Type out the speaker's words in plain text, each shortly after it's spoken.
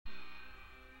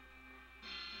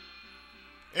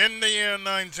In the year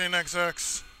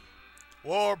 19XX,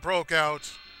 war broke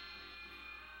out,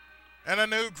 and a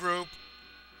new group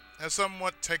has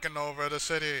somewhat taken over the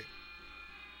city.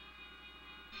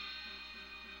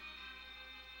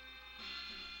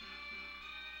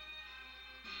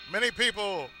 Many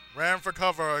people ran for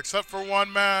cover except for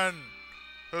one man,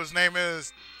 whose name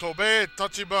is Tobe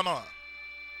Tachibana.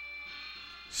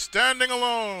 Standing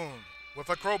alone, with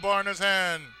a crowbar in his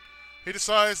hand, he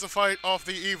decides to fight off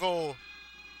the evil,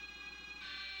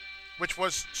 which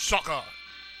was Shaka,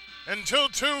 until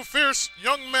two fierce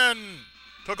young men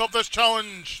took up this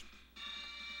challenge.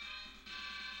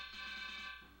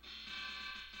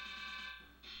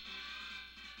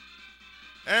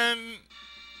 And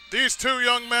these two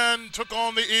young men took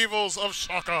on the evils of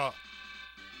Shaka,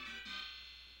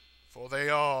 for they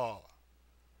are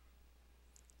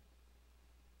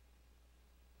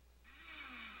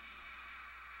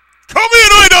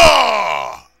Kamen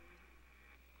Rider!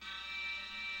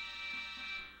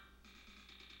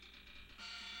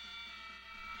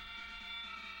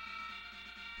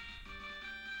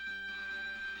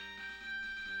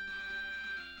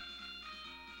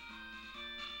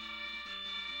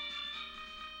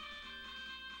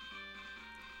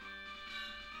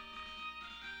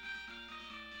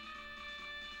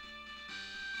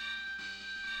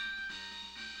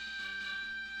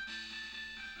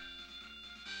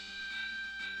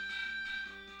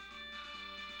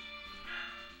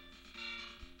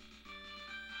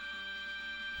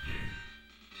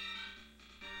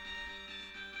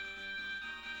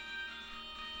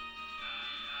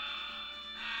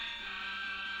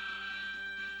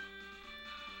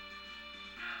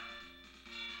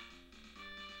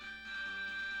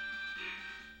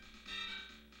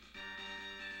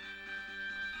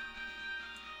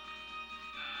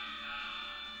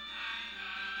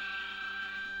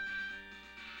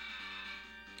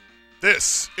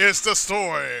 This is the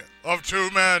story of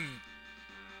two men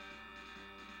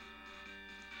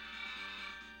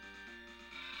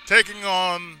taking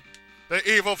on the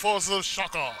evil forces of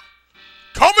Shaka.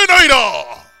 Kamen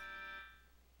Rider!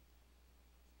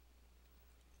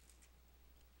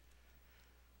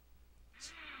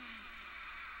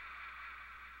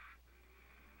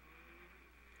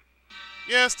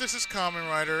 Yes, this is Kamen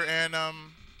Rider, and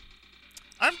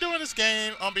I'm doing this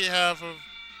game on behalf of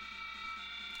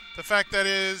the fact that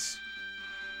it is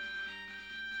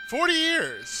 40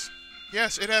 years.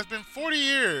 Yes, it has been 40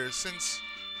 years since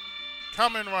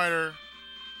Kamen Rider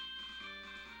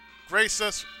graced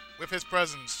us with his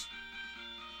presence.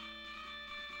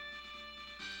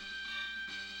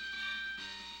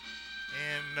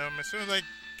 And as soon as I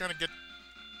kind of get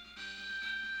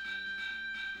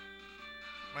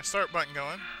my start button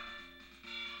going,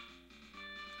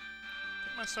 I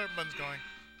think my start button's going.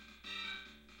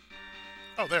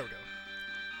 Oh, there we go.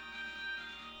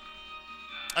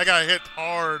 I got hit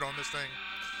hard on this thing.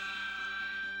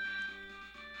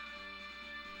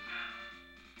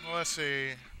 Well, let's see.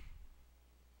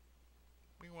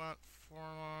 We want 4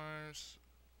 Mars.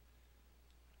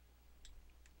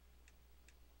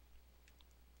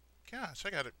 Gosh, I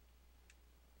gotta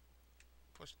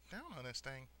push down on this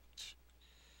thing.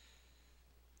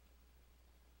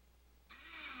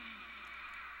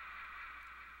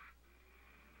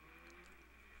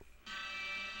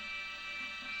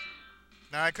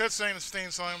 Now, I could sing the theme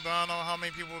song, but I don't know how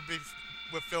many people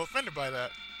would feel offended by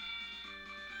that.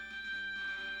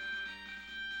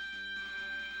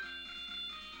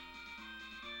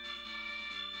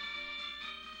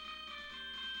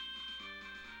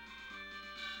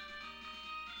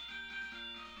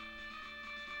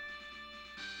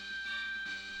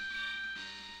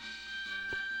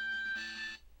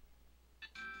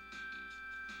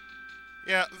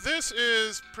 Yeah, this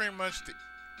is pretty much the...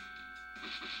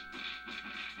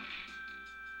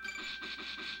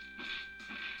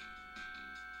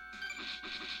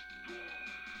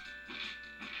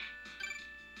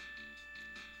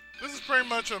 This is pretty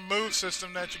much a move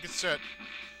system that you can set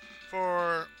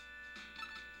for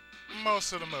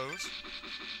most of the moves.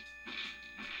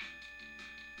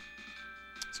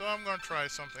 So I'm going to try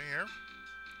something here.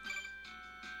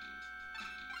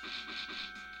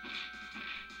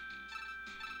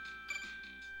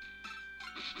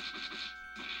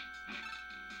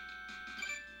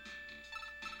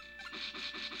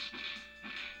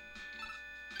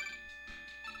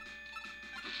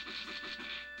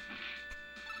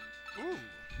 Ooh.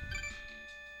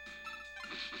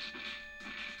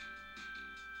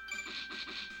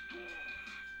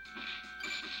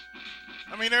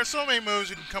 I mean, there's so many moves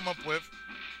you can come up with.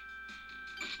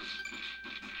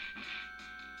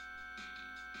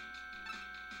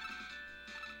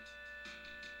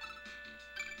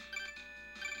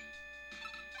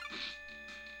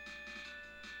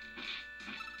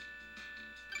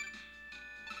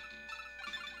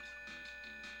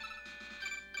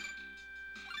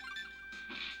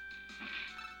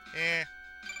 Eh.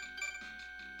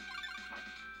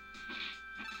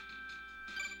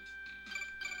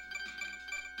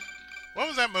 What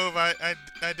was that move I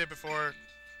did before?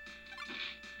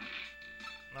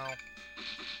 No.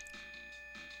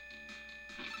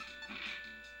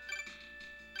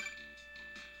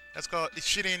 That's called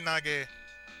Ishirin Nage.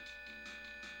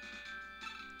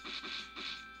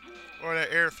 Or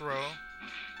the air throw.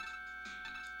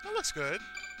 That looks good.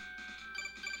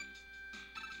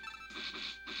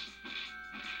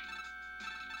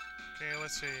 Okay,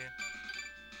 let's see.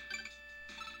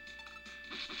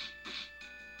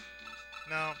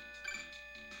 No.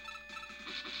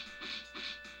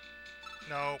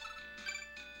 No.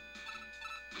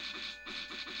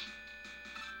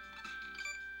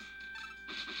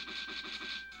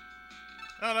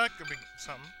 Oh, that could be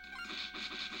something.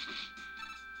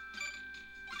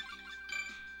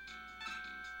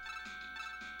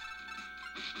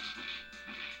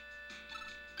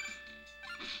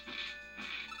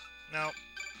 No.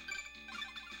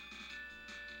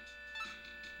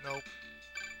 Nope.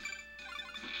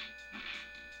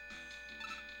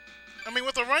 I mean,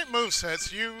 with the right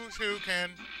movesets, you two can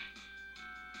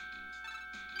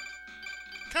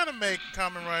kind of make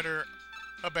Kamen Rider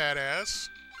a badass.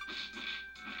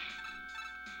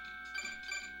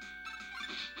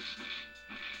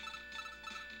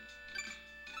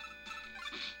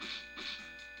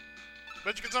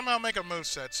 But you can somehow make a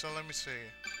moveset, so let me see.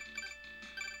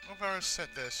 What if I were to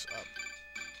set this up?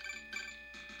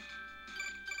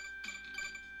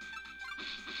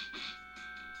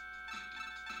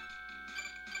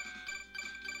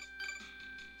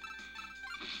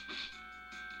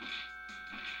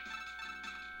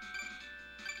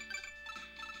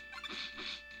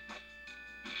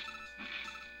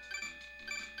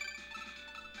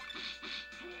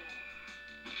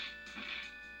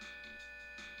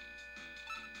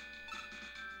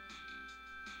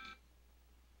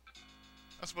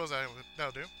 I suppose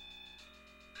that'll do.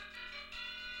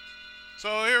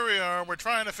 So here we are. We're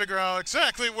trying to figure out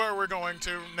exactly where we're going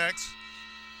to next.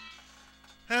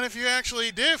 And if you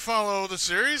actually did follow the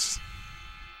series,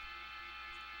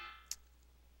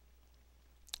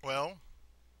 well,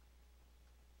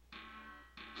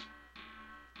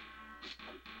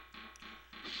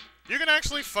 you can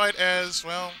actually fight as,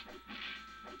 well,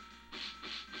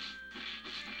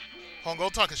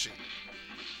 Hongo Takeshi.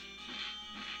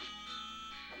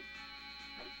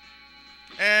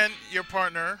 And your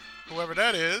partner, whoever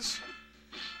that is,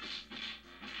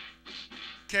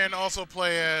 can also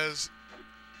play as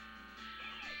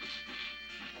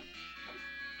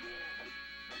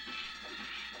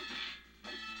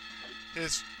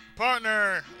his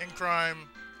partner in crime,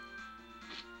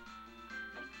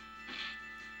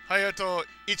 Hayato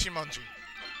Ichimonji.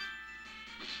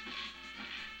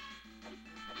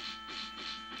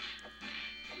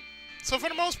 So for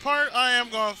the most part, I am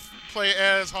going to play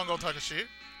as Hongo Takeshi,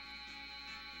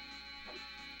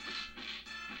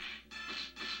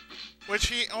 which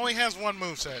he only has one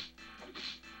moveset.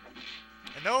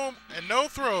 And no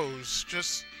throws,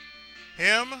 just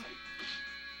him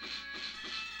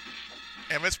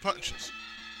and his punches.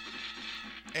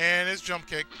 And his jump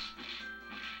kick.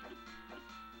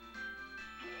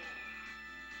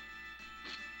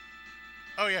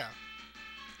 Oh yeah.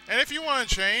 And if you want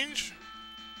to change,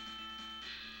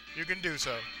 you can do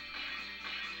so.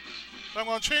 But I'm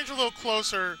going to change a little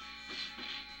closer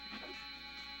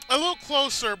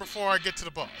before I get to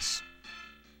the boss.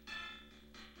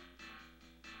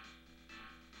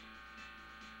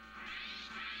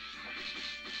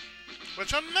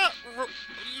 Which I'm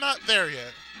not there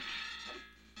yet.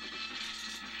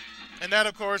 And that,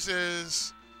 of course,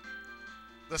 is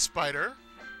the Spider.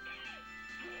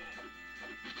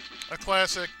 A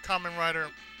classic Kamen Rider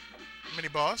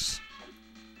mini-boss.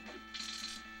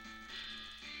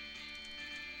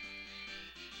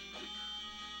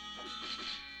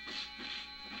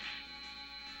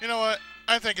 You know what?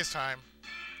 I think it's time.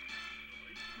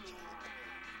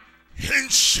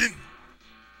 Henshin!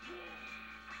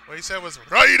 What he said was,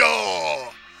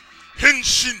 Rider!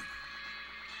 Henshin!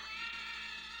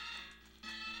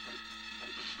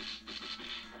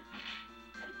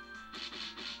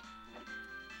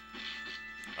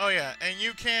 Oh yeah, and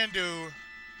you can do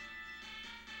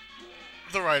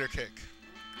the Rider kick.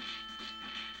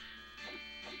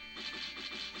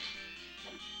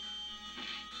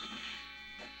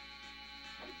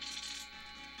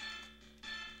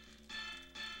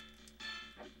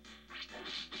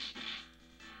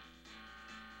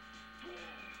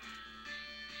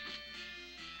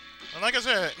 And like I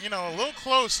said, you know, a little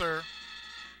closer.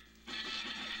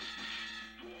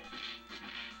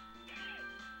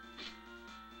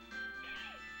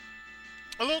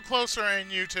 a little closer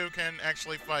and you two can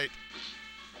actually fight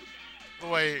the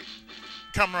way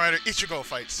Kamen Rider Ichigo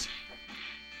fights.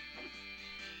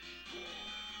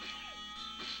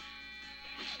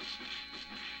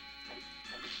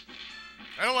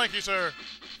 I don't like you, sir.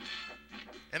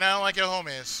 And I don't like your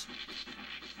homies.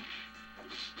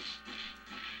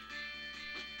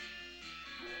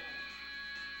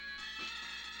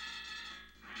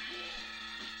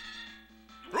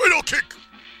 Rider kick!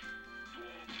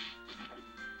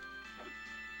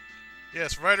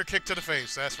 Yes, Rider kick to the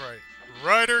face. That's right.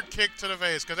 Rider kick to the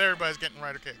face, because everybody's getting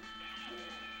Rider kick.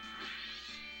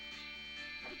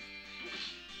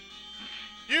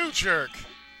 You jerk!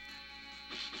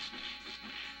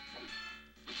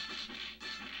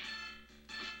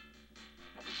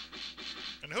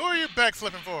 And who are you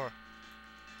backflipping for?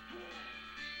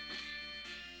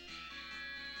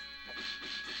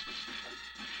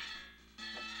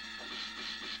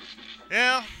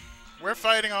 Yeah, we're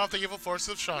fighting off the evil forces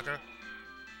of Shocker.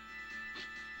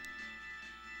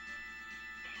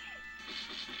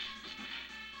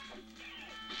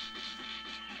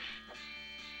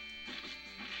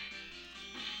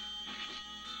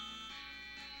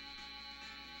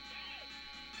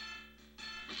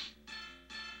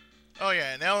 Oh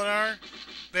yeah, and Eleanor,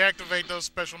 they activate those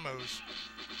special moves.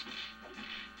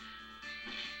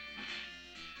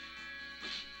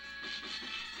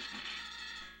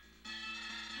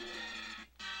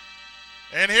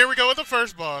 And here we go with the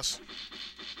first boss.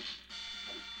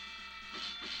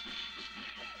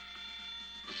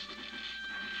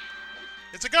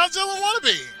 It's a Godzilla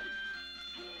wannabe!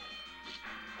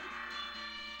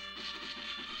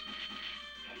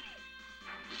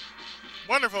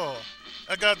 Wonderful!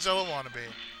 A Godzilla wannabe.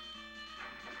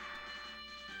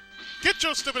 Get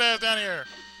your stupid ass down here!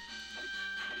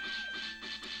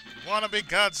 Wannabe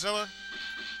Godzilla.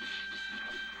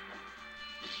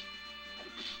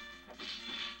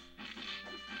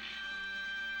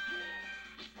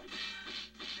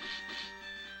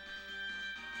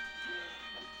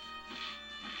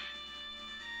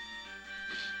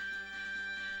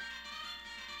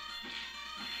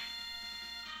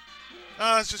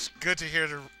 It's just good to hear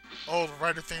the old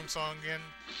Rider theme song again.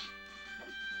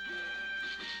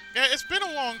 Yeah, it's been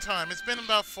a long time. It's been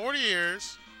about 40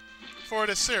 years for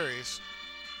this series.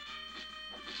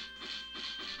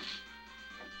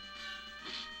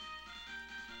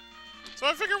 So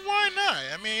I figured, why not?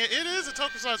 I mean, it is a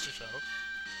tokusatsu show.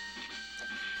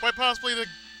 Quite possibly the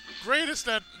greatest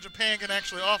that Japan can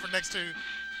actually offer next to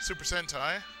Super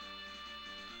Sentai.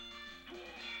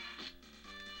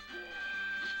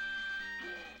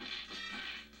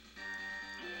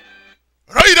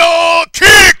 Rider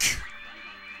kick!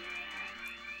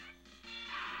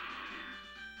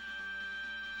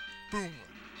 Boom.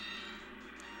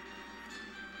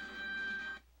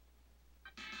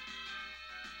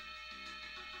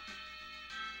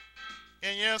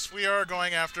 And yes, we are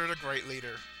going after the Great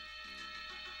Leader,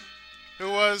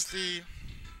 who was the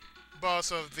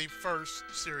boss of the first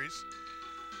series.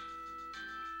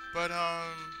 But,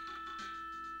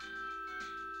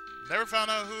 never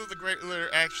found out who the Great Leader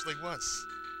actually was.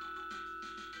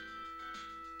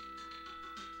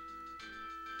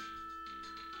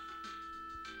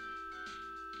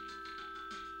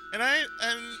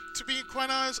 And to be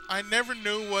quite honest, I never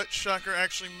knew what Shocker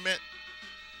actually meant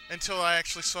until I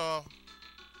actually saw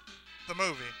the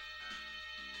movie.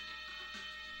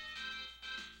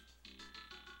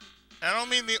 I don't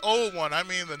mean the old one, I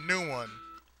mean the new one.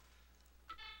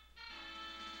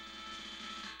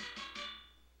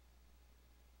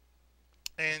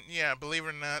 And yeah, believe it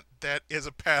or not, that is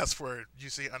a password you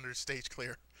see under stage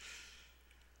clear.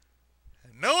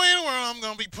 And no way in the world I'm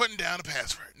going to be putting down a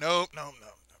password. Nope, nope, nope,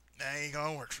 nope. That ain't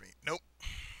going to work for me. Nope.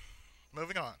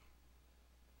 Moving on.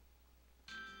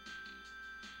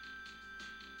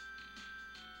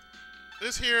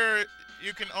 This here,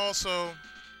 you can also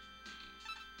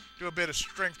do a bit of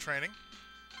strength training.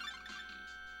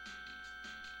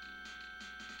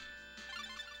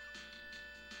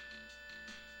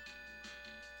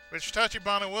 Which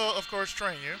Tachibana will, of course,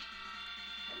 train you.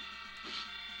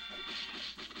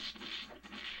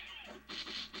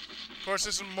 Of course,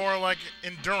 this is more like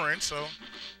endurance, so...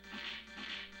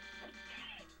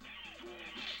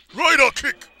 Rider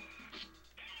kick!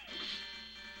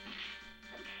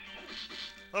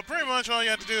 Well, pretty much all you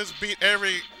have to do is beat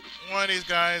every one of these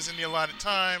guys in the allotted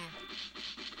time.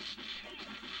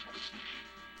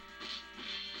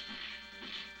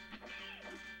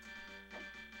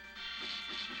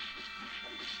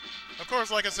 Of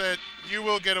course, like I said, you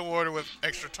will get awarded with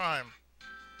extra time.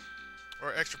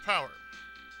 Or extra power.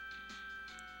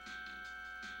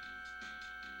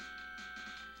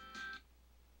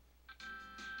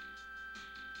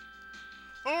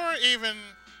 or even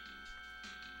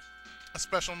a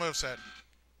special moveset.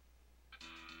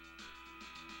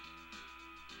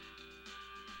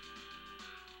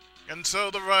 And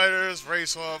so the riders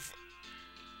race off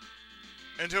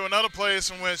into another place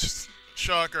in which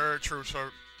Shocker troops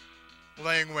are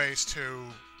laying waste to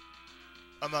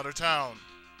another town.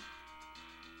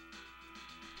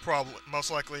 Probably,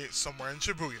 most likely, somewhere in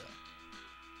Shibuya.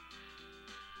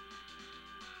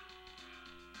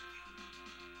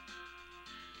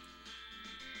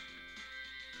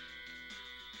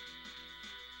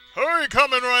 Hurry,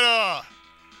 Kamen Rider!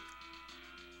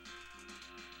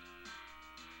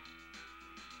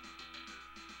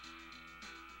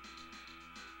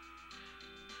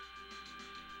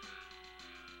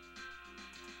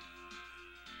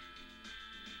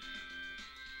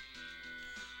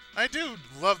 I do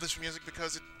love this music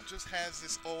because it just has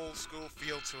this old school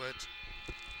feel to it.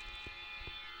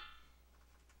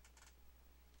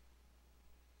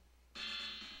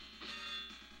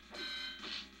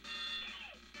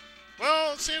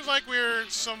 Well, it seems like we're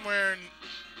somewhere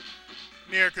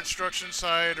near a construction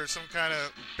site or some kind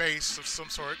of base of some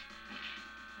sort.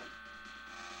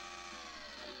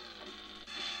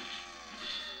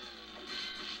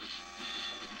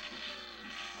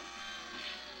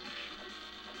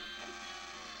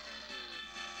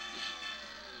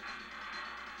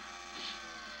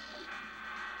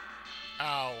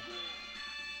 Ow.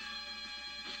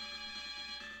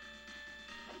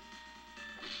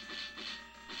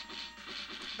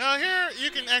 Now here, you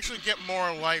can actually get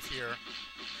more life here.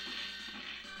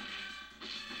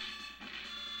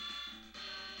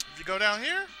 If you go down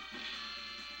here,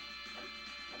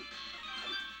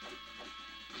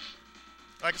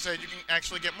 like I said, you can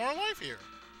actually get more life here.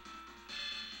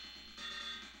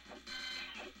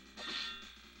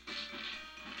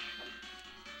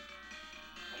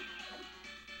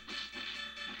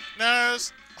 Now,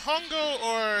 as Hongo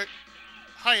or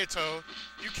Hayato,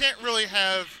 you can't really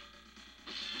have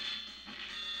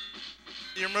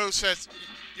your moveset,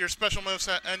 your special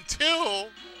moveset, until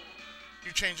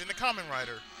you change into Kamen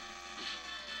Rider.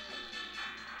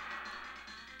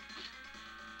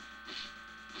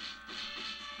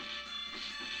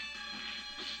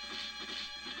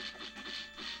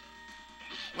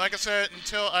 Like I said,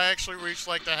 until I actually reach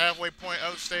like the halfway point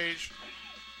of the stage,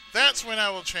 that's when I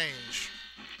will change.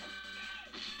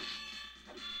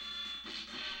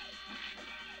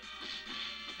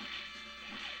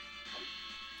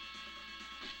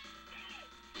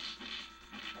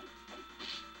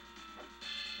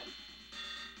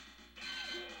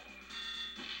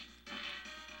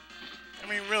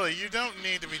 I mean, really, you don't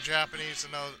need to be Japanese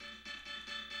to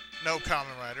know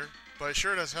Kamen Rider, but it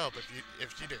sure does help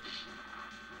if you do.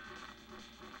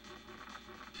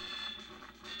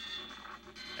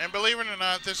 And believe it or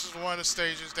not, this is one of the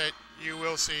stages that you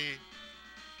will see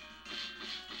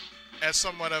as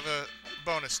somewhat of a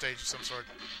bonus stage of some sort.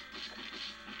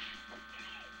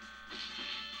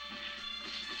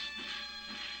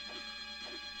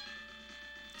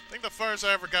 I think the farthest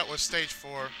I ever got was stage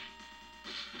 4.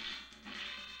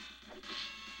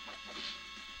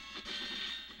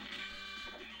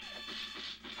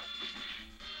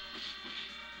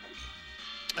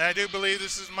 And I do believe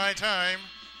this is my time.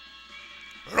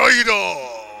 Rider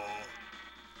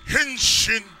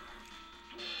Henshin.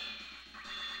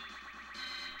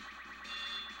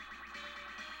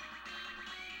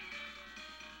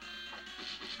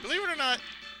 Believe it or not,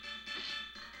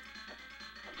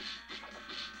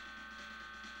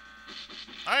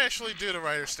 I actually do the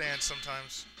rider stand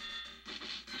sometimes.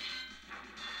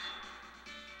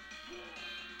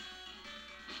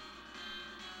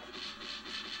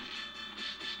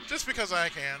 Just because I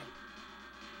can.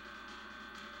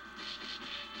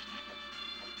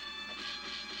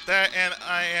 That, and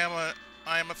I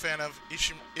am a fan of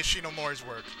Ishinomori's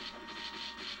work.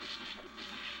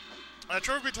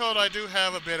 Truth be told, I do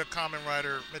have a bit of Kamen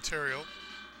Rider material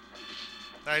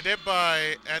that I did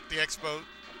buy at the expo,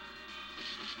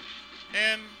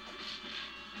 and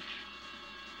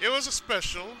it was a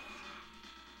special.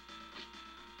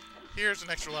 Here's an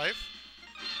extra life.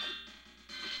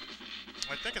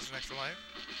 I think it's an extra life.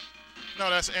 No,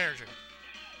 that's energy.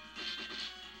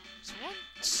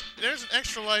 So there's an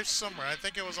extra life somewhere. I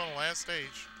think it was on the last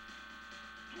stage.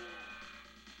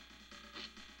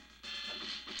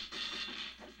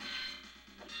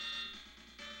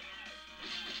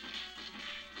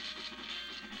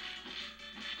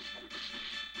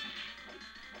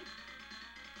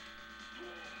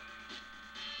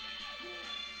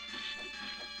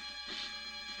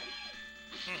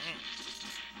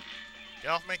 Get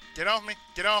off me! Get off me!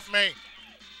 Get off me!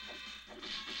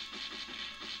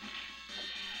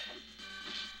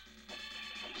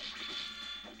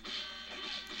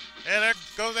 And there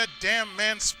goes that damn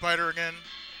man spider again.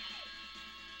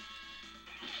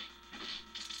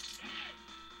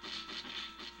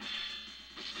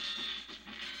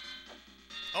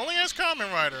 Only as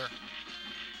Kamen Rider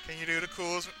can you do the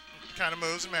coolest kind of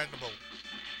moves imaginable.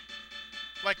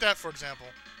 Like that, for example.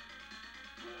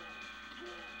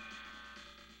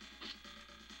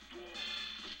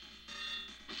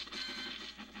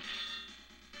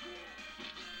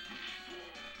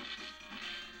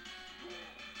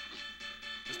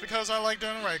 Just because I like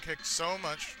doing a right kick so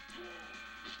much.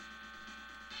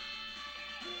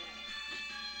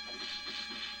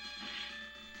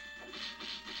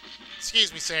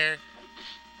 Excuse me, sir.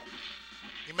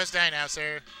 You must die now,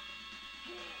 sir.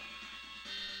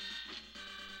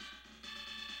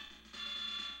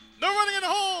 No running in the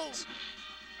holes!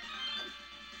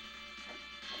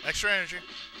 Extra energy.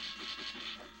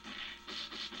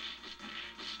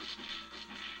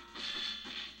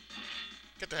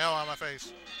 Get the hell out of my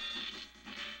face.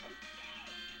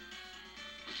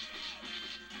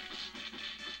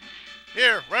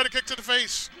 Here, right a kick to the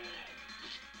face.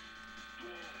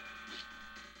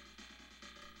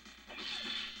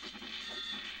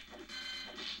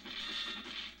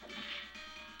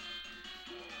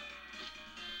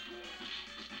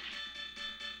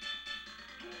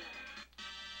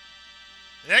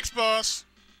 Next boss.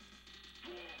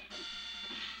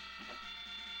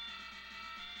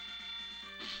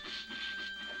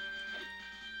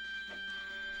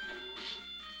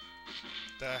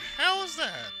 The hell is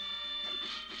that?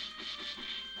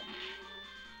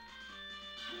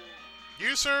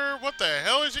 You, sir? What the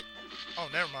hell is you? Oh,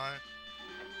 never mind.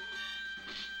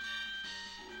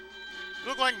 You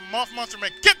look like Moth Monster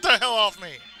Man. Get the hell off me!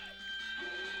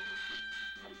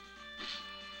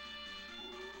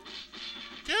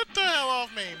 Get the hell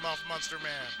off me, Moth Monster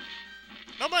Man.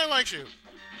 Nobody likes you.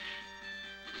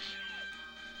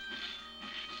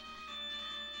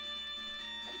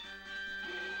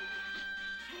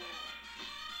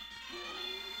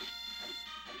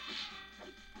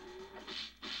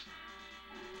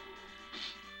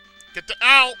 Get the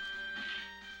ow!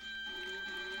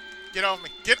 Get off me.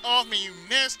 Get off me, you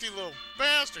nasty little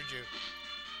bastard, you.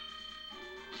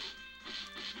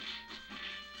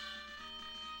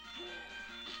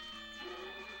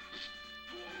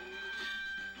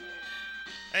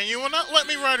 And you will not let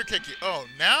me rider kick you. Oh,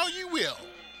 now you will.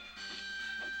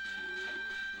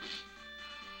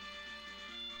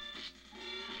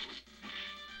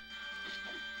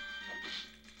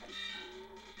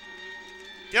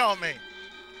 Get on me.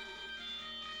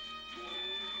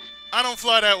 I don't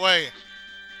fly that way.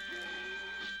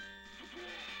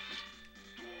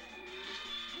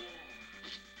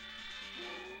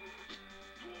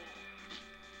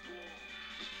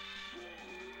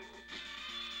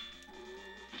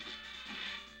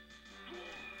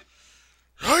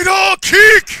 Rider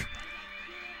kick!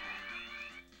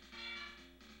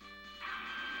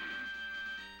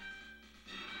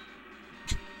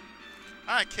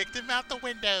 I kicked him out the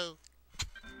window.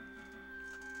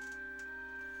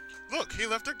 Look, he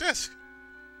left our desk.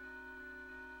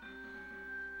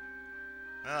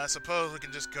 Well, I suppose we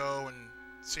can just go and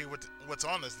see what's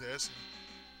on this disc.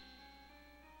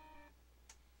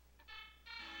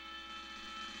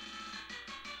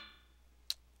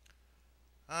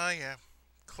 Ah, yeah.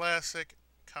 Classic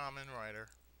Kamen Rider.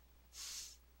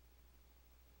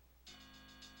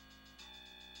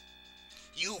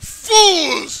 You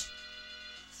fools!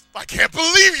 I can't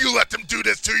believe you let them do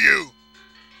this to you!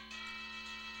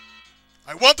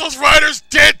 I want those riders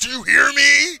dead, do you hear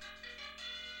me?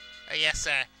 Yes,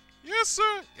 sir. Yes,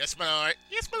 sir. Yes, my lord.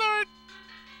 Yes, my lord.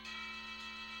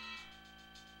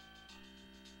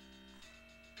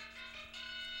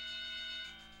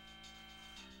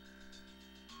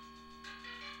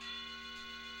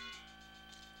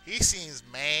 He seems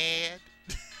mad.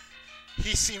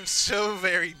 He seems so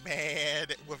very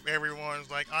mad with everyone.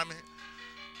 It's like, I'm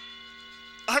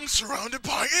surrounded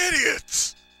by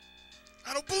idiots.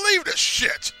 I don't believe this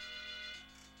shit.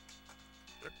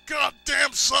 The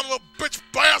goddamn son of a bitch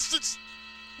bastards.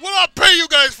 What'll I pay you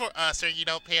guys for? Sir, you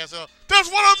don't pay us all.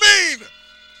 That's what I mean.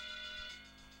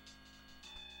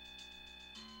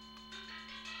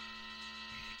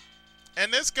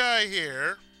 And this guy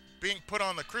here, being put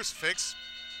on the crucifix,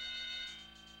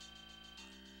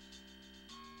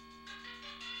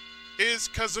 is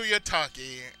Kazuya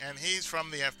Taki, and he's from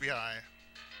the FBI.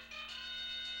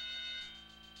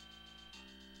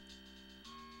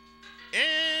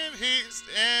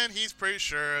 And he's pretty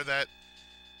sure that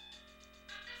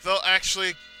they'll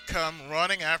actually come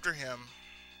running after him.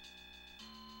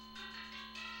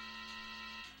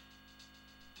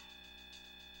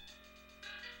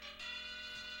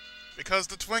 Because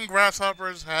the twin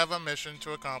grasshoppers have a mission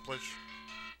to accomplish.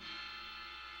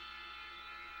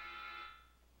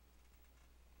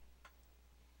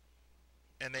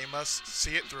 And they must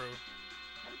see it through.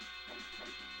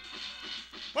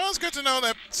 Well, it's good to know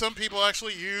that some people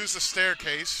actually use the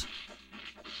staircase.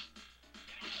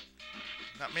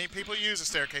 Not many people use the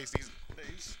staircase these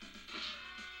days.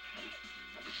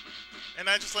 And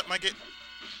I just let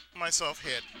myself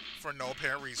hit for no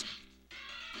apparent reason.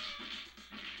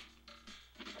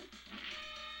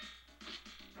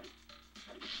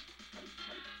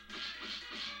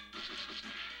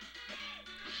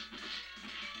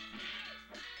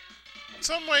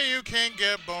 Some way you can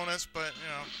get a bonus, but, you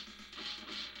know.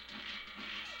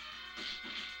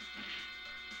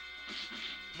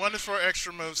 One is for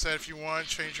extra moveset if you want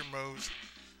to change your moves.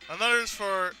 Another is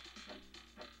for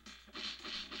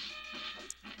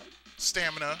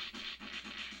stamina.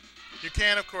 You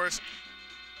can, of course,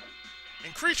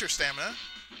 increase your stamina.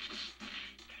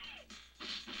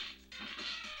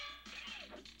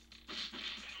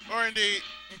 Or indeed,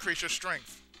 increase your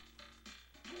strength.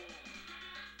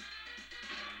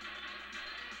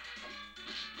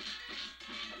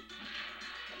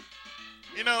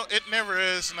 You know, it never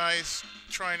is nice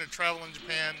trying to travel in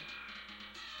Japan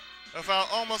without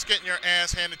almost getting your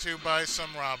ass handed to by some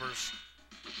robbers.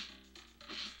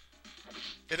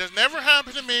 It has never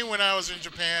happened to me when I was in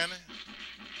Japan,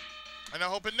 and I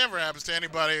hope it never happens to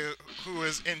anybody who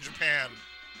is in Japan.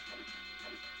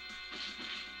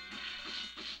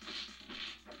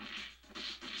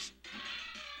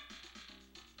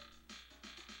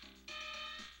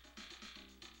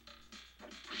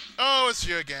 Oh, it's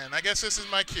you again. I guess this is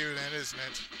my cue then, isn't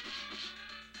it?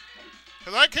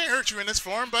 Because I can't hurt you in this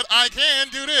form, but I can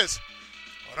do this.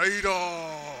 Rider!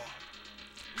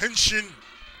 Henshin!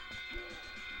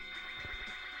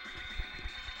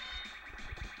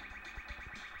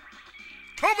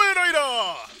 Kamen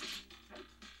Rider!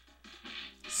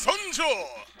 Sanjo!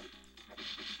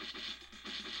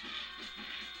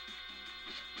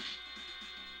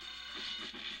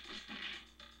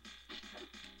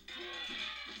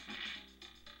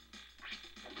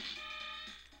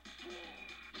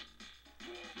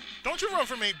 Don't you run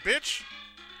from me, bitch!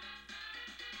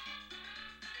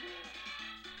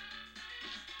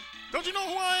 Don't you know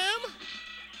who I am?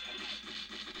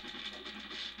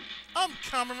 I'm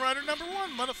Kamen Rider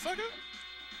 #1, motherfucker!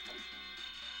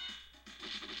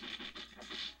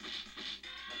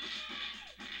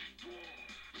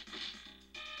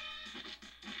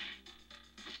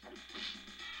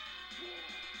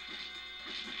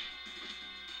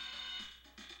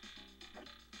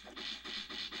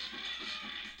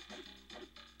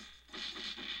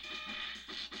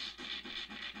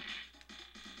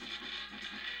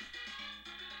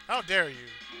 How dare you?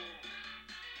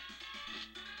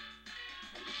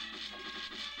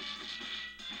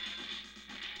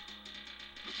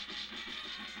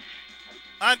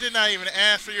 I did not even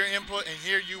ask for your input, and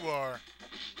here you are.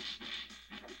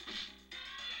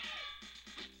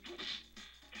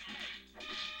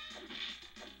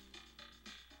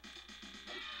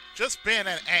 Just being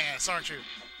an ass, aren't you?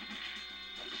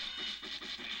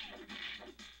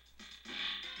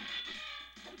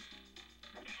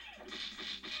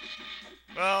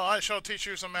 Well, I shall teach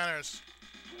you some manners.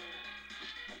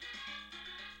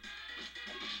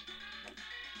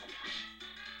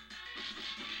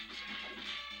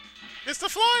 It's the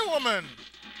flying woman!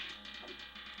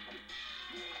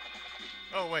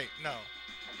 Oh, wait, no.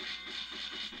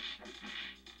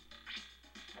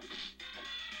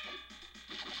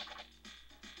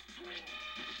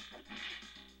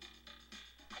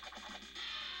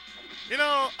 You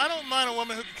know, I don't mind a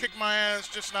woman who can kick my ass,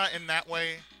 just not in that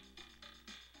way.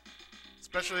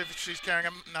 Especially if she's carrying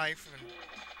a knife and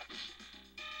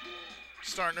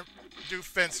starting to do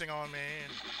fencing on me.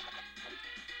 And,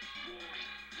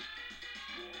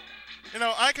 you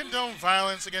know, I condone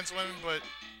violence against women, but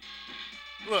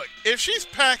look, if she's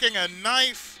packing a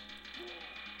knife,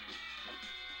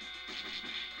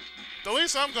 the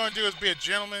least I'm going to do is be a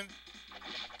gentleman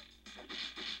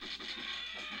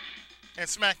and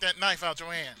smack that knife out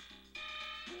your hand.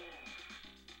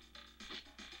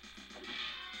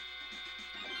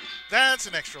 That's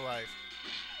an extra life.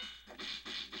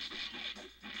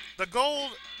 The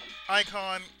gold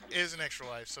icon is an extra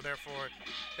life, so therefore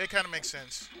it kind of makes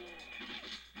sense.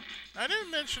 I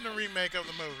didn't mention the remake of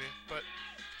the movie, but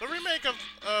the remake of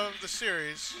the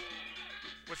series,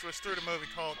 which was through the movie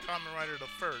called Kamen Rider the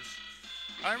First,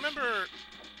 I remember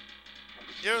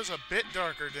it was a bit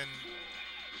darker than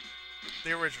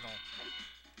the original.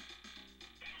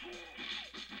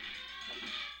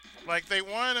 Like, they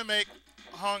wanted to make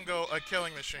Hongo a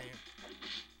killing machine.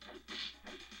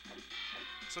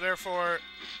 So therefore,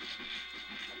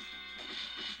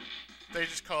 they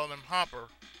just call him Hopper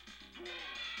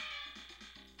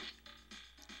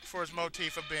for his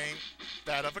motif of being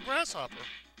that of a grasshopper.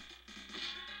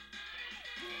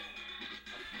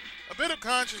 A bit of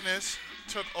consciousness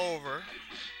took over.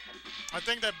 I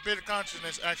think that bit of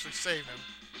consciousness actually saved him.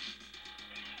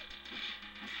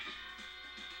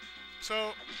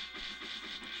 So,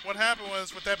 what happened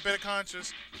was, with that bit of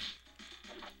consciousness,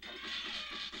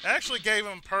 it actually gave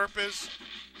him purpose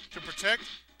to protect.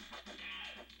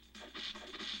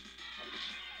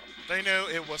 They knew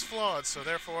it was flawed, so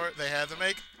therefore they had to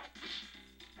make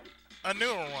a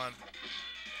newer one.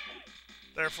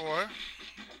 Therefore,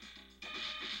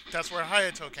 that's where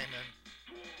Hayato came in.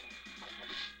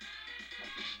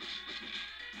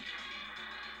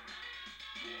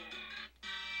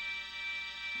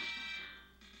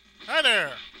 Hi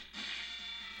there!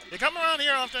 You come around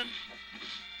here often?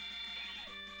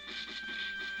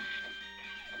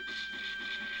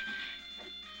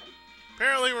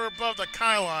 Apparently we're above the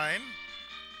Kai line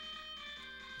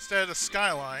instead of the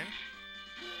skyline.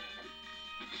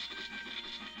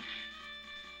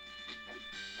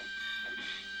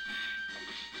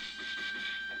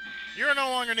 You're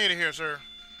no longer needed here, sir.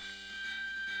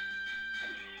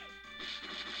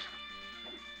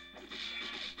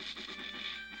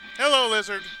 Hello,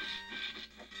 lizard.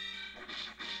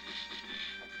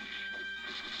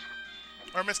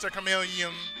 Or Mr.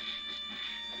 Chameleon.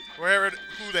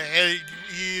 Who the hell you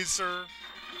is, sir.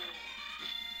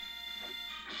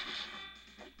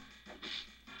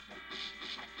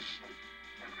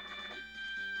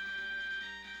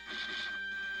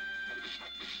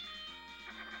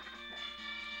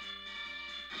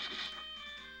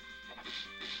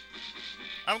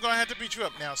 I'm gonna have to beat you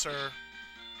up now, sir.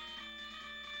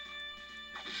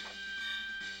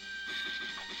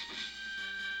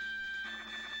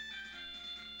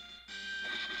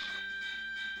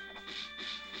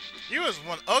 You was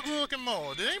one ugly looking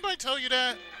mole. Did anybody tell you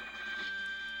that?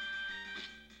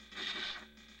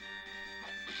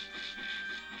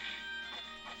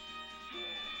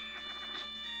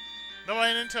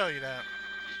 Nobody didn't tell you that.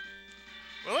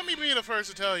 Well, let me be the first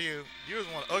to tell you, you was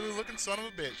one ugly looking son of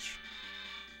a bitch.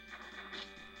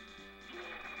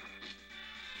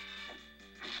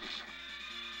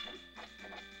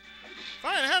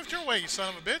 Fine, have it your way, you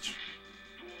son of a bitch.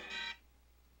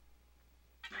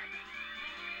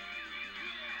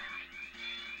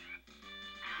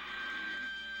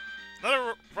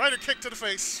 Another rider kick to the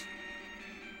face.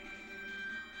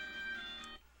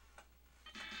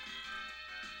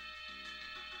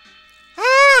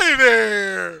 Hi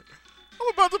there!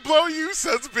 I'm about to blow you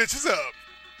sons of bitches up.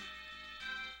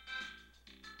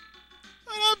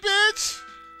 What up, bitch?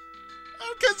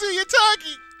 I'm Kazuya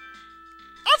Taki.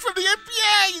 I'm from the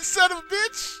FBI, you son of a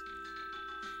bitch.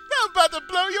 Now I'm about to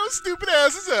blow your stupid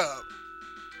asses up.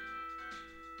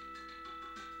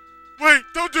 Wait,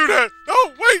 don't do that. No,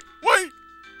 wait.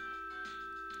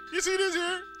 You see this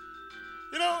here?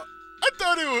 You know, I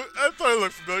thought it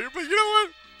looked familiar, but you know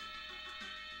what?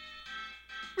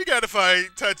 We gotta fight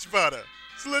Tachibana.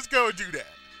 So let's go and do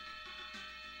that.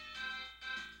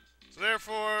 So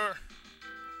therefore,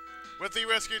 with the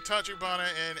rescued Tachibana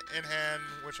in hand,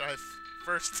 which I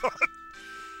first thought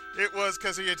it was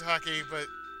Kazuya Taki, but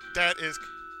that is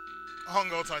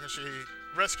Hongo Takeshi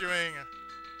rescuing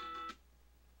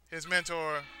his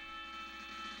mentor.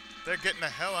 They're getting the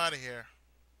hell out of here.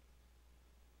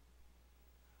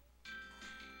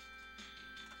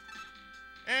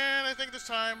 And I think this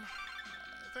time,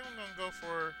 I think I'm going to go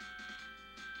for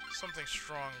something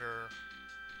stronger.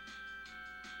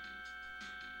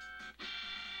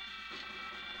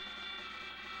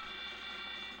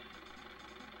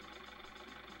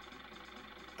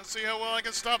 Let's see how well I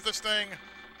can stop this thing.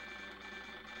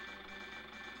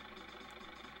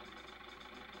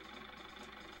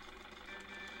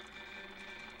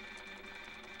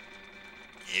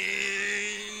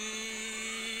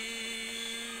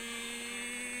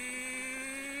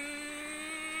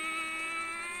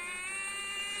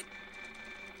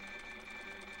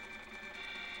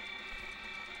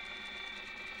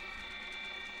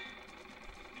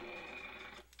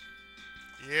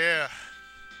 Yeah.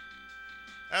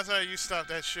 That's how you stop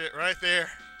that shit right there.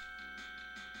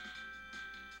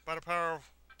 By the power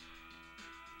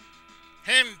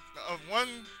of one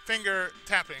finger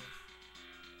tapping.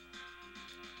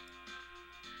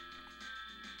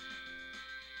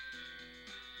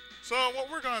 So what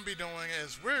we're going to be doing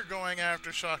is we're going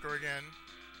after Shocker again.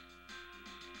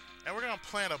 And we're going to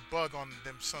plant a bug on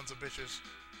them sons of bitches.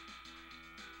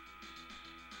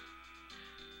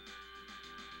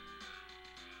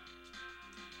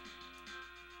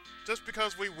 just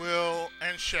because we will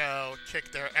and shall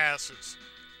kick their asses.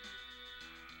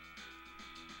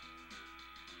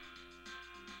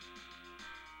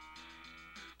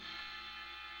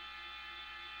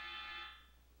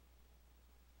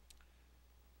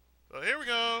 So here we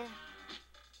go.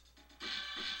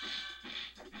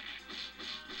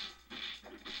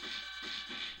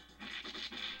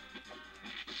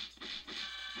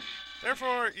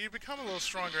 Therefore, you become a little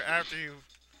stronger after you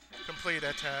complete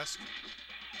that task.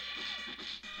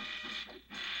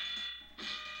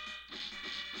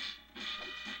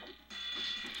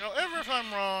 However, if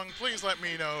I'm wrong, please let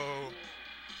me know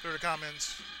through the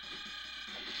comments.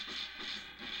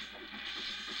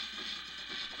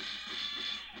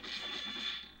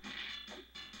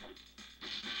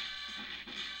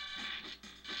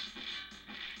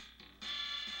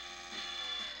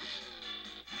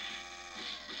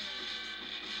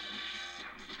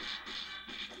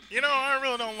 You know, I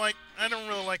don't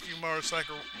really like you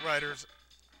motorcycle riders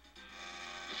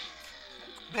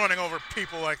running over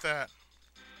people like that.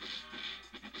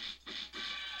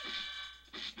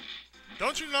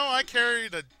 Don't you know I carry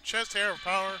the chest hair of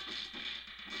power?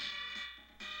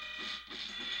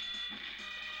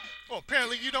 Well,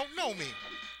 apparently you don't know me.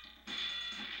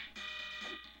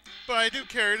 But I do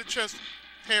carry the chest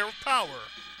hair of power.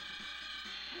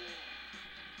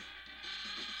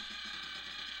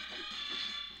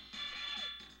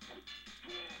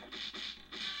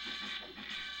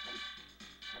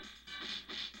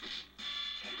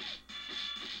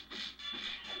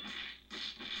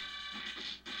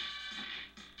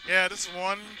 Yeah, this is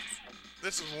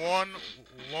one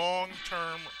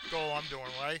long-term goal I'm doing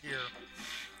right here.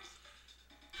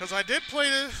 Because I did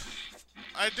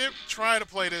try to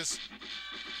play this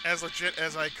as legit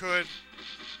as I could.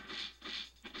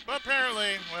 But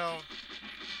apparently, well,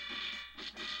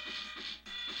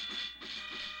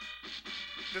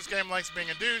 this game likes being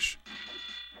a douche.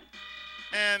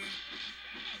 And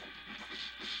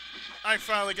I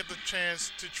finally get the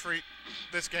chance to treat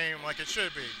this game like it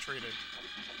should be treated.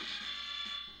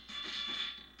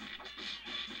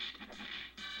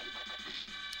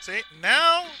 See,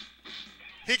 now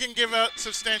he can give out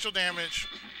substantial damage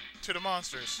to the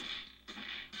monsters.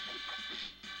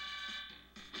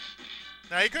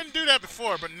 Now he couldn't do that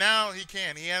before, but now he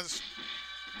can. He has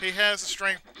the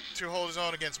strength to hold his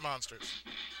own against monsters.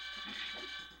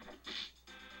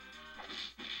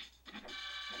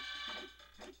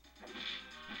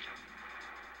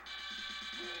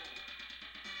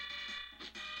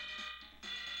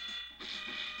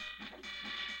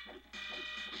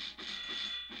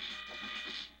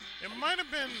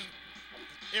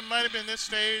 It might have been this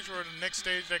stage or the next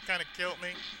stage that kind of killed me.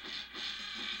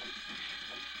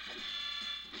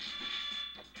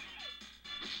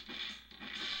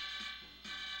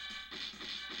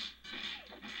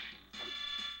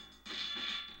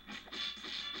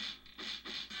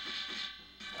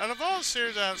 Out of all the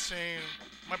series I've seen,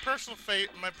 my personal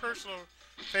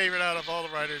favorite out of all the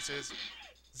writers is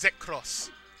Zekros.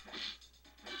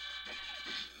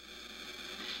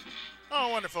 Oh,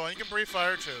 wonderful. And you can breathe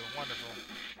fire, too. Wonderful.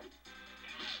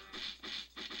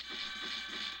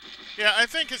 Yeah, I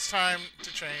think it's time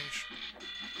to change.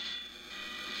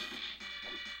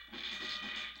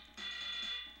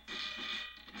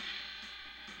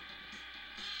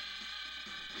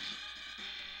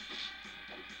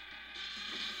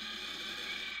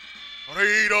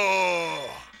 Raider!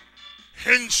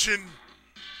 Henshin!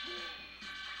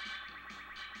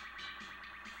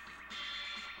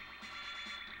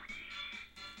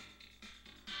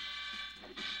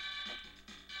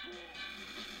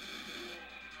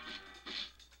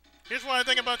 Here's what I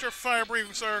think about your fire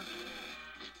breathing, sir.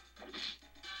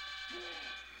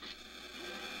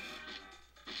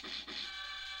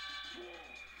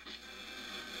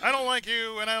 I don't like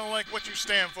you, and I don't like what you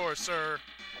stand for, sir.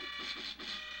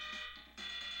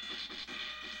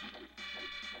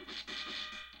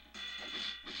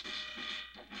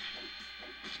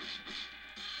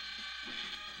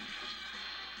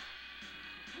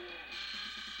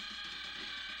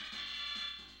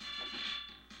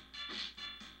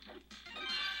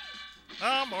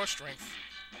 Oh, more strength.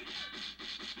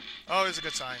 Always a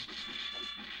good sign.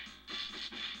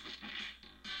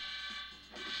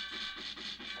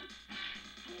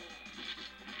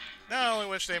 Now I only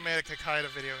wish they made a Kakaida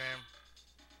video game.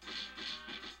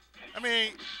 I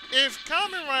mean, if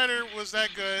Kamen Rider was that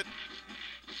good,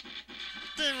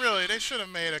 then really, they should have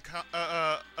made a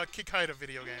Kikaida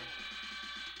video game.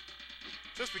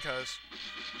 Just because.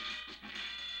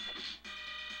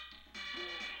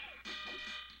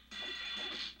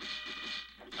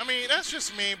 I mean, that's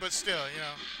just me, but still, you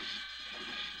know.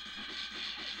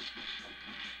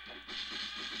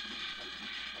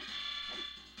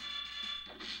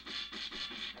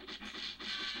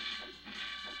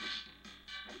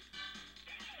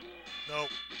 Nope.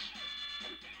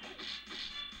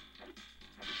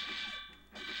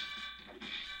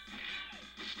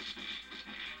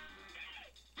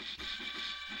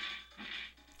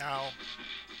 Ow.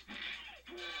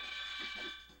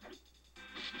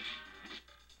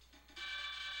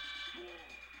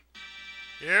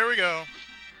 Here we go.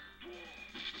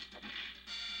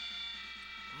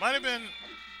 Might have been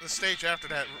the stage after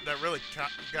that that really got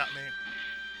me.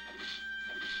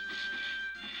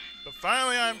 But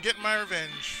finally I'm getting my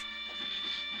revenge.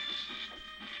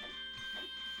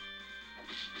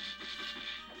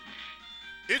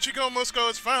 Ichigo Musco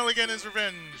is finally getting his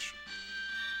revenge.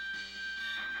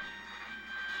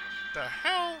 The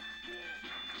hell?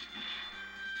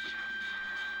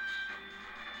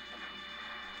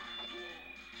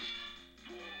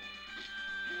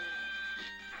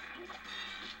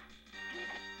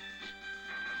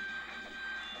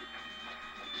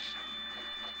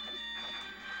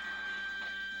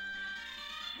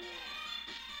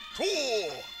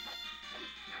 Cool!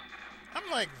 I'm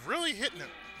like really hitting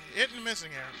and missing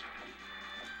here.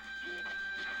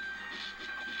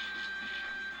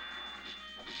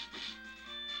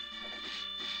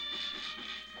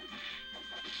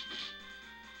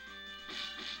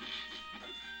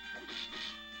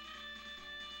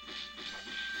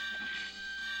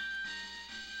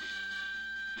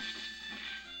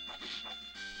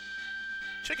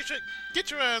 Check it, get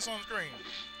your ass on screen.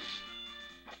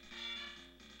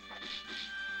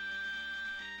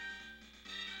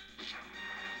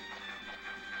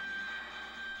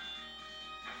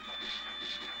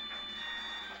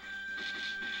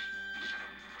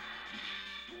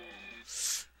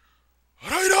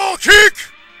 Rider kick!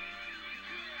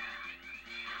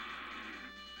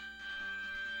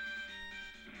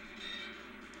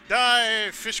 Die,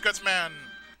 fish guts man.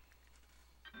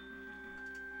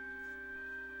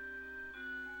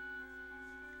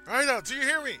 Rider, do you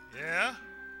hear me? Yeah?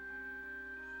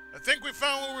 I think we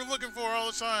found what we're looking for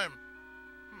all the time.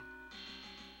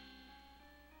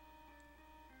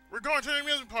 We're going to the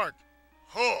amusement park.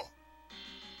 Oh.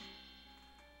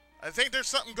 I think there's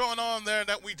something going on there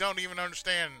that we don't even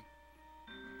understand.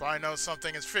 But I know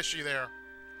something is fishy there.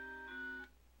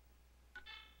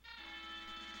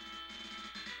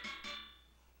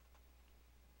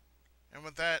 And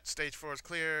with that, stage 4 is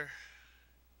clear.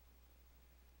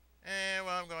 And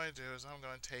what I'm going to do is I'm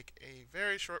going to take a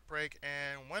very short break.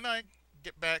 And when I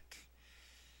get back,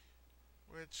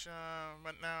 which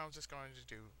but now I'm just going to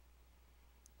do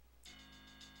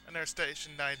another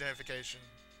station identification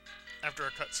after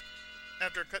a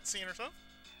cutscene or so.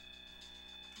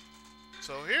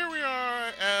 So here we are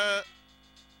at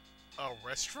a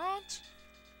restaurant.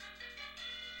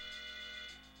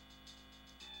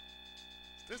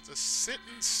 Is this a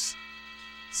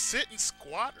sit and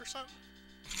squat or something?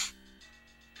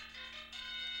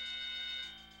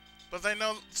 But they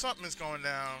know something is going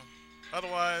down.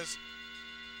 Otherwise,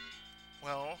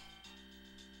 well,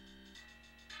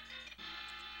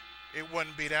 it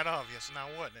wouldn't be that obvious now,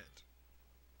 wouldn't it?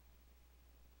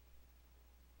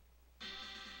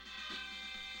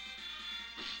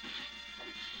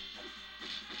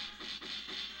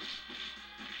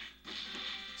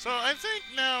 So I think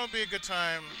now would be a good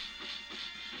time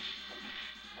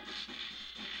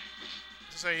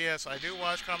to say yes, I do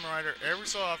watch Kamen Rider every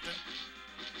so often.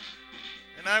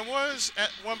 And I was at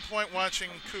one point watching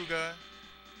Kuga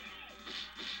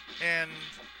and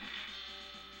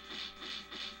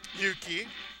Yuki,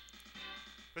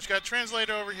 which got translated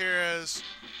over here as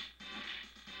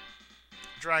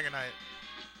Dragonite.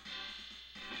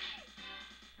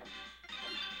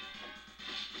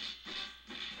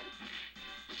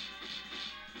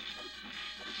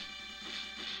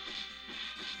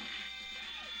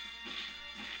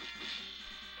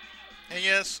 And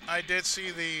yes, I did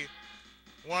see the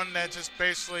one that just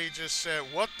basically just said,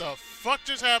 what the fuck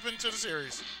just happened to the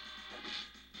series?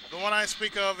 The one I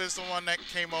speak of is the one that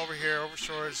came over here, over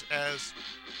shores, as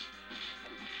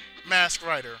Masked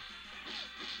Rider.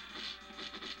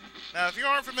 Now, if you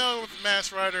aren't familiar with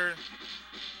Masked Rider,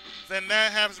 then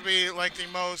that happens to be like the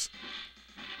most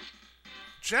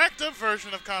jacked up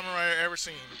version of Kamen Rider ever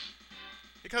seen.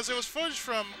 Because it was footage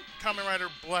from Kamen Rider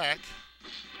Black.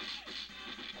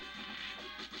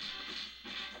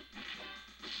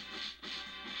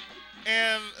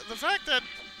 And the fact that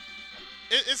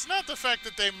it's not the fact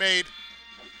that they made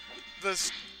the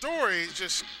story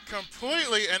just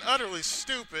completely and utterly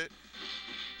stupid,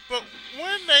 but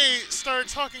when they started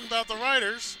talking about the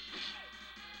writers,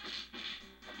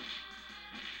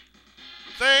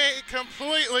 they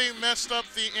completely messed up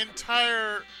the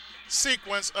entire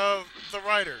sequence of the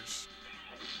writers.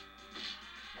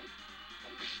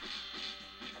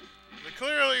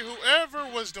 clearly, whoever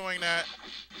was doing that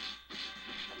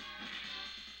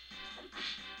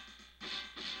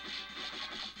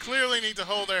clearly need to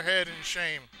hold their head in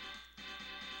shame.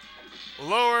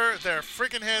 Lower their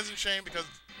freaking heads in shame, because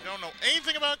if you don't know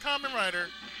anything about Kamen Rider,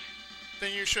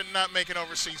 then you should not make an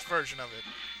overseas version of it.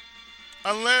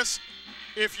 Unless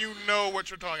if you know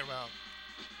what you're talking about.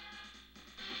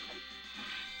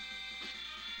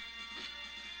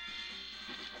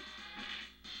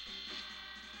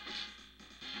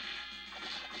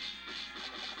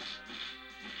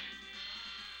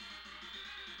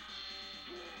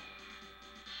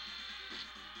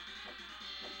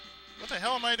 What the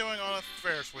hell am I doing on a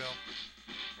Ferris wheel?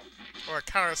 Or a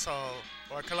carousel?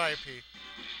 Or a calliope?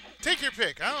 Take your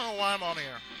pick. I don't know why I'm on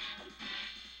here.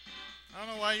 I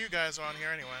don't know why you guys are on here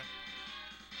anyway.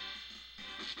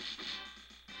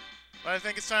 But I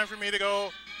think it's time for me to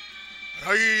go...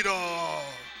 Rider!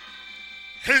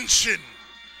 Henshin!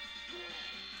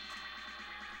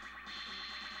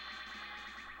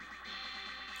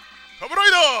 Kamen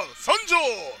Rider!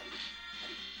 Sanjo!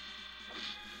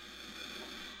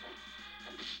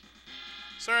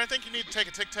 Sir, I think you need to take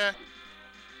a Tic Tac.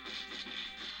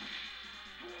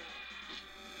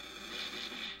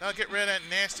 That'll get rid of that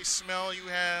nasty smell you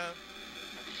have.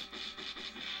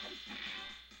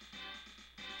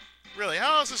 Really,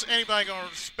 how else is anybody gonna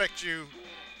respect you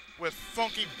with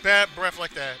funky, bad breath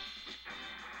like that?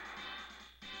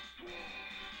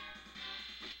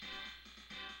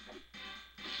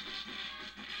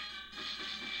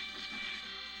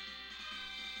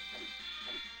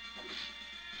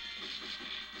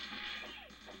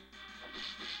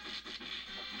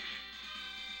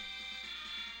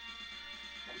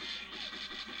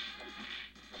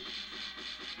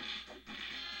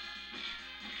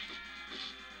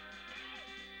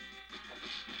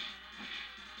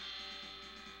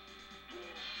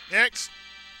 Next.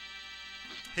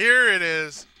 Here it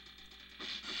is.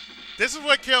 This is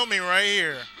what killed me right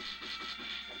here.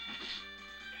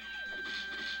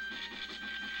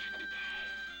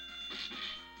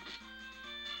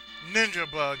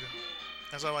 Ninja bug,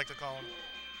 as I like to call him.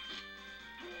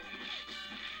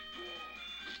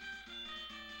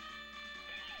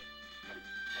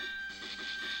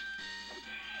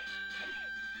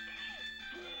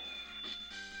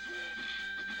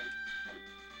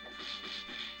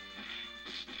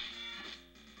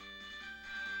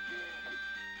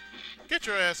 Get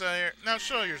your ass out of here. Now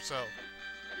show yourself.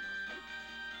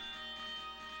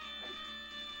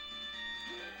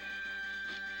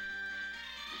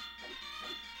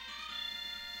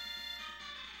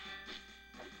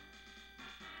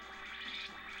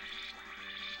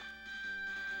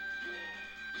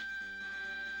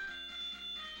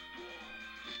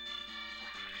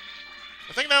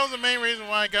 I think that was the main reason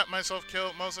why I got myself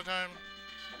killed most of the time.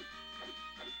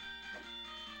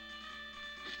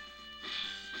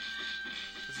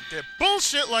 Did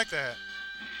bullshit like that.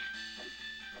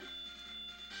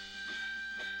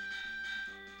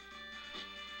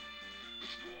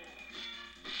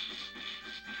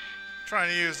 Trying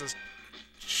to use the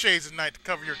shades of night to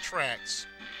cover your tracks.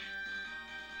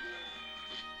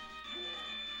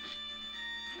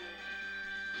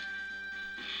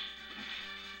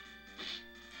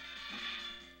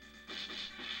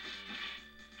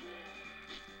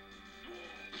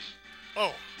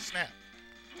 Oh, snap.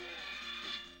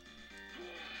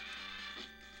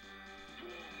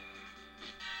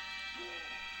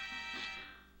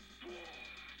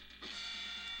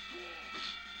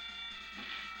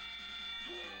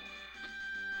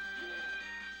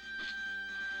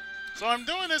 So I'm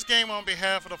doing this game on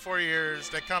behalf of the 4 years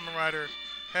that Kamen Rider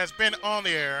has been on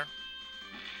the air.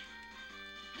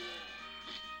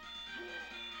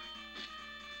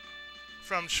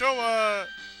 From Showa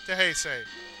to Heisei.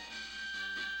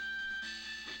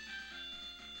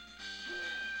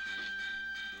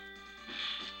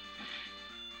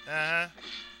 Uh-huh.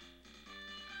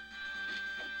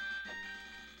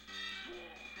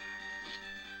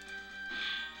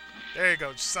 There you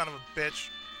go, son of a bitch.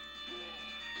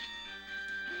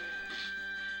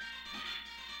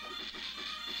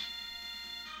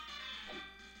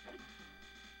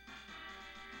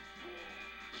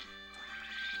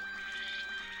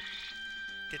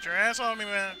 Get your ass on me,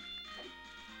 man.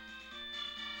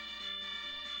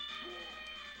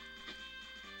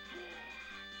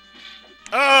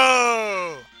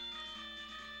 Oh!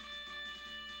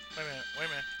 Wait a minute, wait a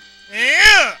minute.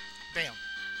 Yeah! Damn.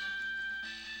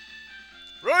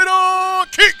 Right on!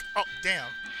 Kick! Oh, damn.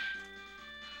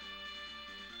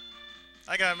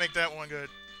 I gotta make that one good.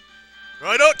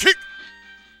 Right on! Kick!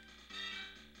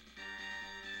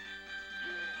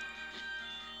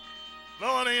 Low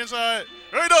on the inside.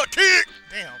 Right up, kick!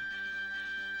 Damn.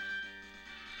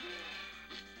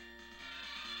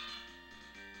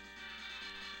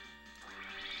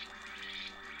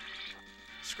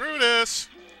 Screw this.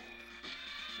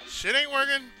 Shit ain't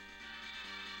working.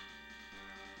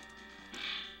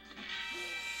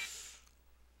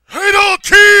 Right up,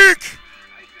 kick!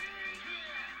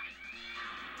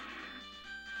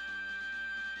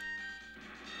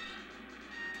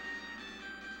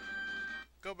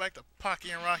 Go back to Pocky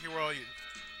and Rocky World, you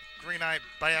green-eyed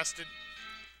bastard.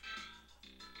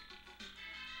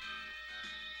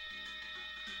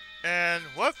 And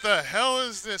what the hell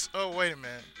is this? Oh, wait a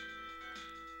minute.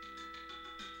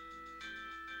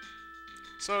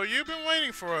 So you've been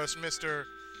waiting for us, Mr.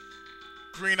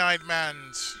 Green-Eyed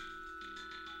Mans.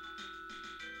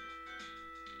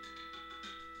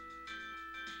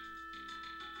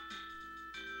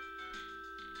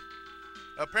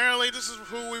 Apparently this is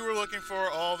who we were looking for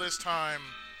all this time.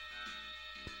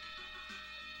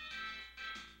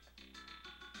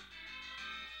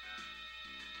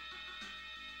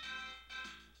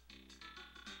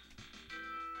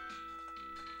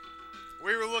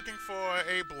 We were looking for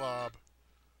a blob.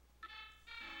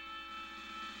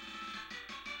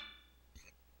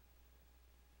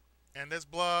 And this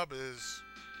blob is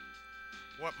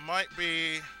what might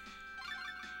be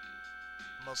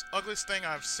the most ugliest thing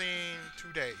I've seen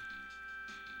today.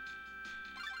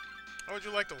 How would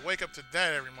you like to wake up to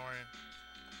that every morning?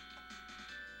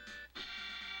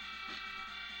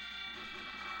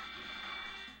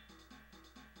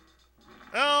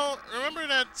 Well, remember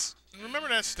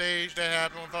that stage that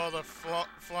happened with all the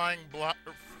flying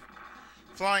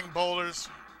boulders,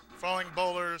 falling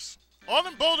boulders, all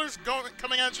them boulders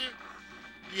coming at you?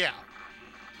 Yeah.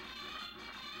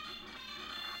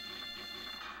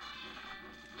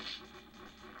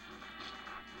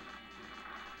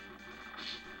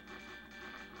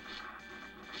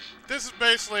 This is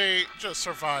basically just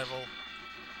survival.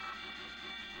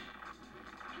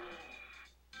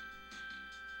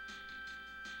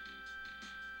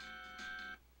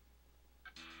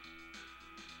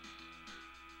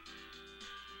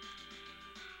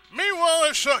 Meanwhile,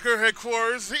 at Shocker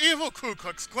headquarters, the evil Ku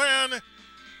Klux Klan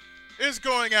is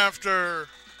going after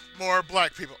more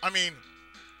black people. I mean,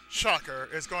 Shocker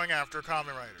is going after Kamen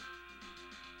Rider.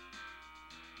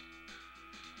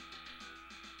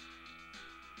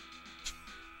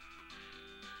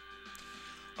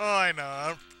 Oh, I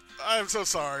know. I'm so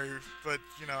sorry, but,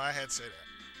 you know, I had to say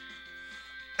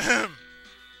that.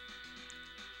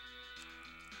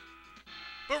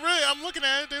 But really, I'm looking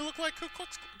at it. They look like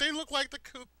They look like the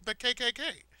KKK.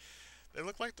 They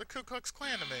look like the Ku Klux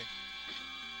Klan to me.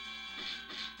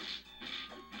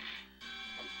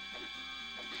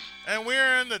 And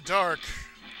we're in the dark.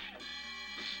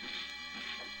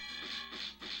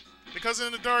 Because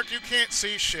in the dark, you can't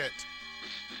see shit.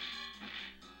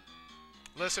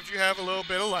 Unless if you have a little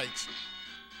bit of light.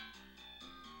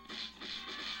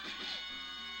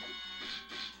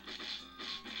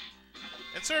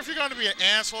 And sir, if you're going to be an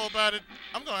asshole about it,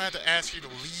 I'm going to have to ask you to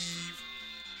leave.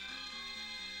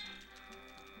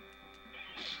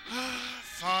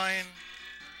 Fine.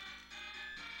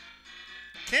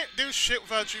 Can't do shit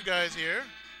without you guys here.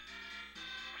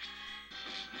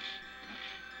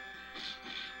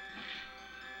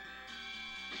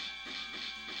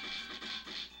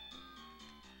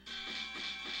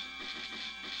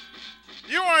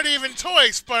 You aren't even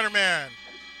toy, Spider-Man!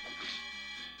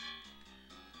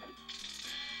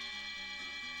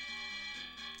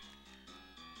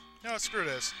 No, screw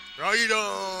this. Rider!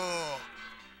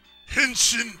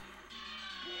 Henshin!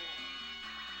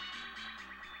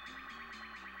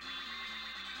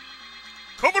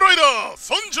 Kamen Rider!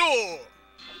 Sanjo!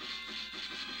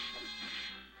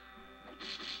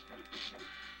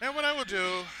 And what I will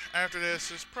do after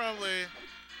this is probably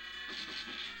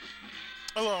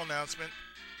a little announcement.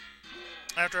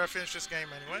 After I finish this game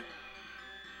anyway.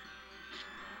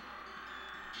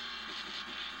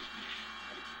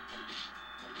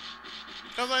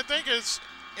 Because I think it's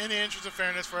in the interest of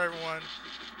fairness for everyone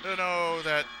to know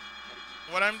that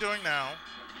what I'm doing now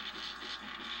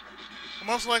will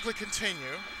most likely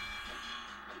continue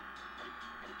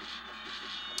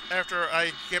after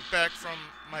I get back from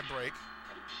my break.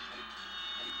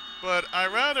 But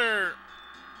I'd rather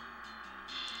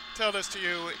tell this to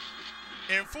you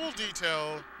in full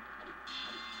detail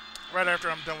right after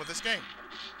I'm done with this game.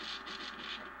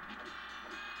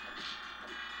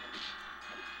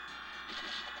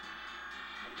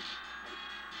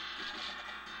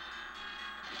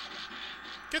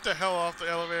 Get the hell off the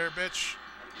elevator, bitch.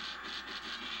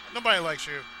 Nobody likes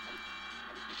you.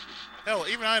 Hell,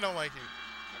 even I don't like you.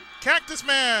 Cactus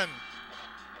Man!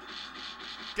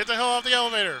 Get the hell off the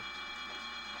elevator.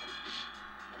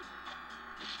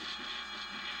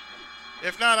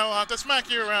 If not, I'll have to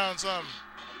smack you around some.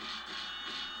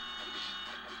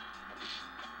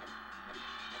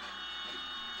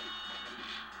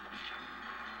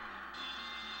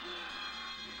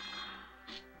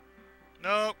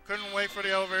 Nope, couldn't wait for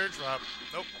the elevator to drop.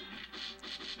 Nope.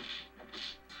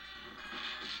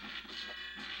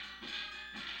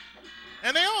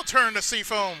 And they all turn to sea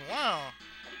foam. Wow.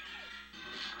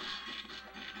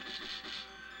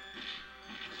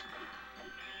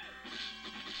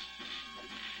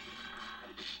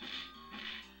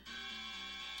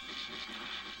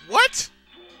 What?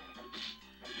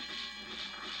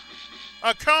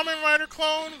 A Kamen Rider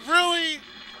clone? Really?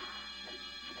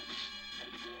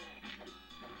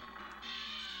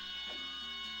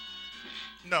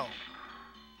 No.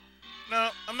 No,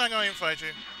 I'm not going to even fight you.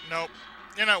 Nope.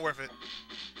 You're not worth it.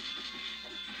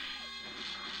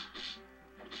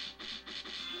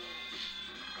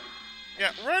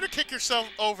 Yeah, rather kick yourself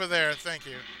over there, thank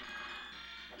you.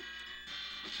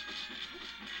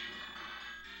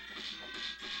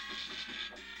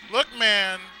 Look,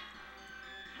 man.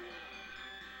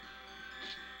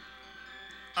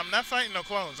 I'm not fighting no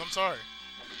clones, I'm sorry.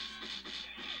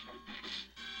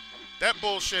 That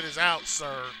bullshit is out,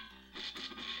 sir.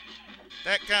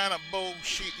 That kind of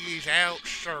bullshit is out,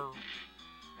 sir.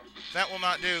 That will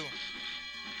not do.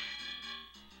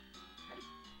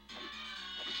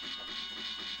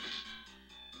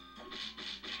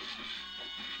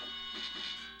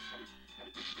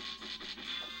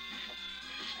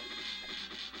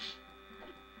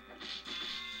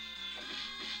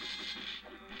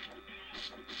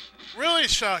 Really,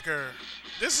 Shocker?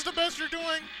 This is the best you're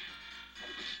doing?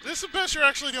 This is the best you're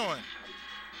actually doing.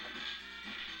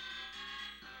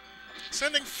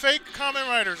 Sending fake Kamen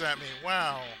Riders at me.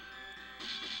 Wow.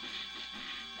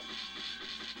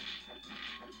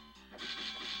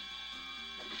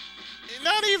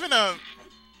 Not even a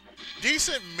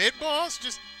decent mid-boss,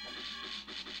 just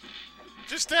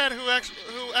that who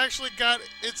actually got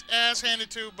its ass handed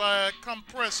to by a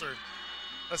compressor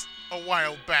a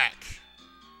while back.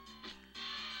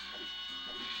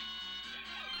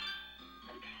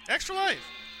 Extra life.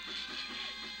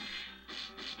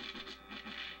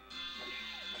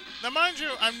 Now, mind you,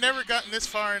 I've never gotten this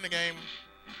far in the game,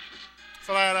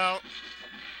 flat out,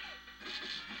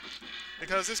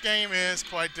 because this game is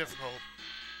quite difficult.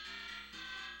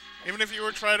 Even if you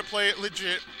were trying to play it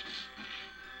legit,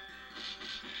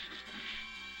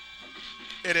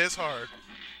 it is hard.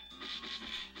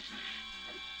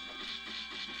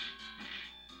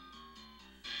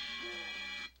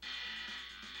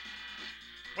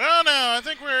 Well, now, I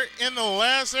think we're in the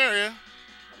last area.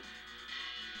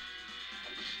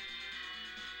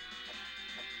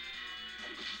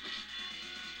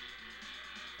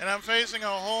 And I'm facing a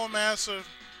whole mass of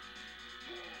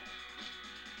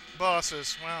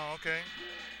bosses. Wow, okay.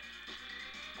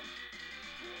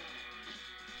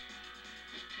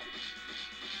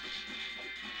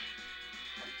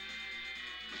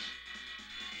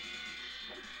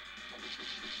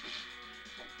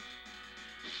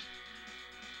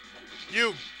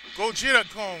 You,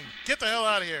 Gojira-kun, get the hell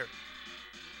out of here.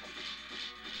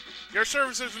 Your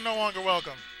services are no longer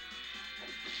welcome.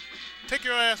 Take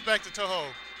your ass back to Toho.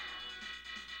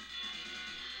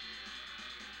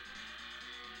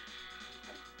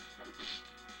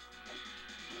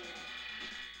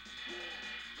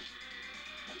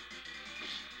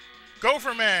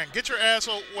 Gopher Man, get your ass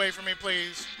away from me,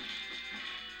 please.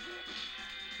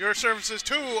 Your services,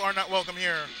 too, are not welcome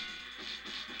here.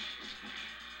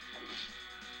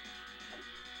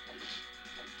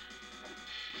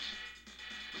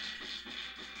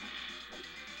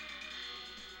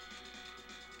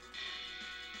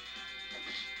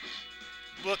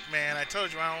 Look, man, I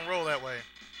told you I don't roll that way.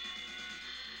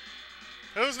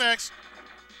 Who's next?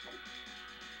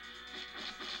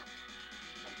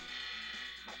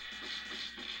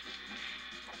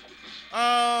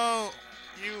 Oh,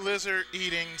 you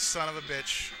lizard-eating son of a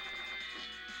bitch.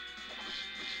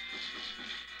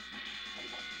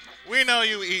 We know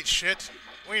you eat shit.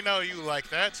 We know you like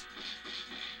that.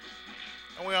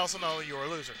 And we also know you're a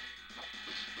loser.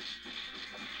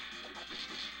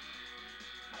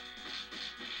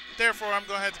 Therefore, I'm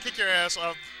going to have to kick your ass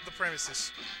off the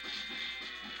premises.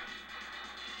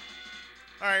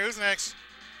 Alright, who's next?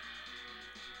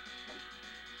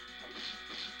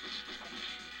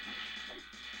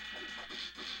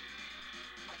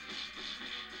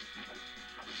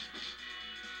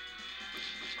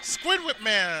 Squidward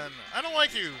Man! I don't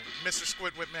like you, Mr.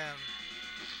 Squidward Man.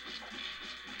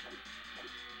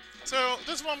 So,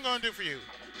 this is what I'm going to do for you.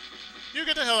 You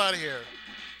get the hell out of here.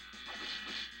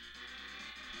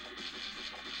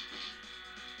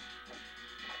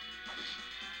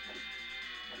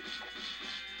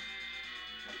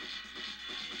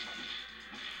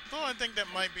 Though I think that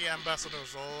might be Ambassador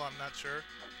Zol, I'm not sure.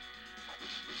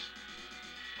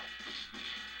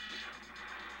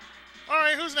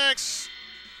 Alright, who's next?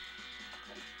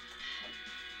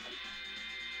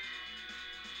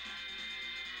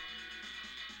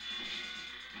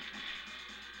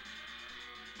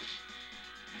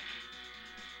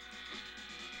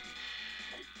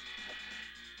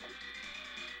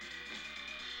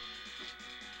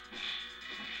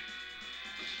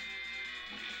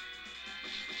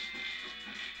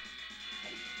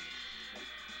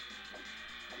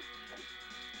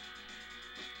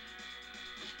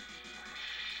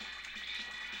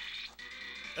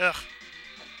 Ugh.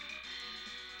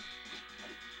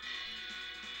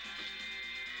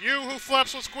 You who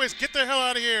flaps with squids, get the hell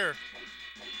out of here!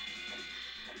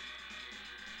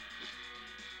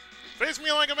 Face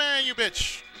me like a man, you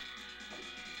bitch!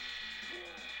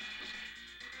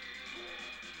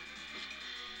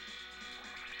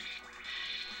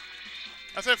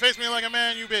 I said face me like a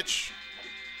man, you bitch!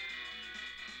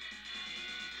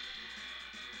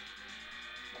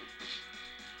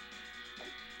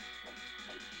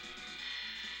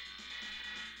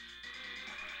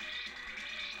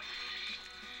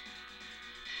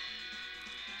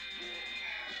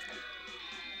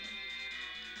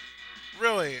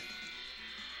 Really?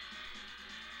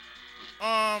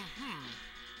 Hi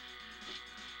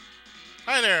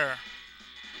there.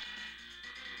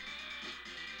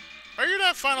 Are you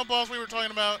that final boss we were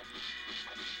talking about?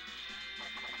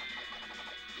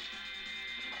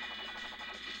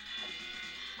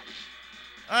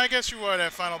 I guess you are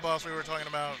that final boss we were talking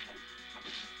about.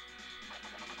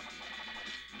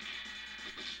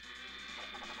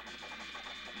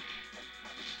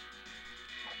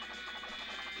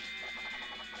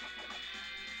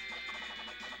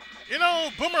 You know,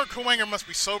 Boomer Kuwanger must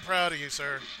be so proud of you,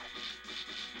 sir.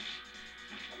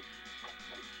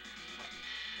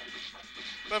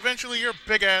 But eventually your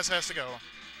big ass has to go.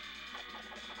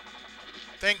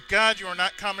 Thank God you are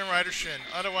not Kamen Rider Shin.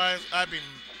 Otherwise, I'd be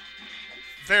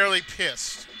fairly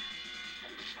pissed.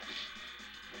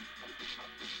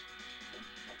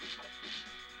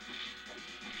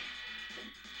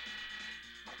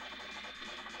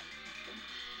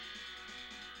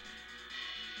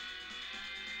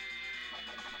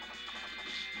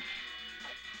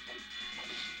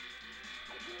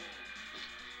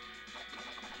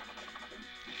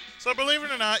 So believe it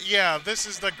or not, yeah, this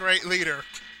is the great leader.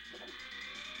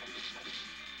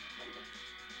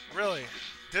 Really?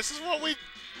 This is what we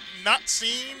not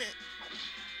seen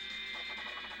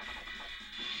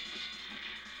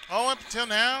all up until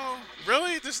now?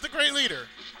 Really? This is the great leader.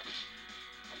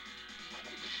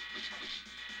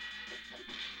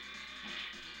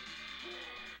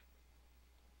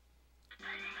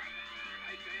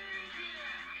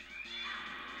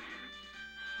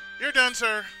 You're done,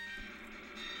 sir.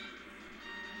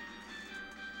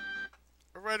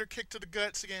 A rider kick to the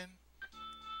guts again.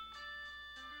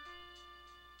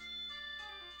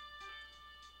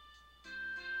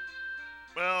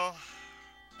 Well,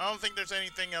 I don't think there's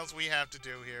anything else we have to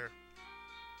do here.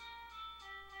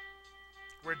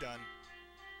 We're done.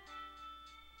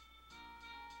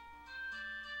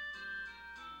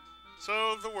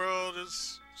 So the world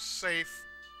is safe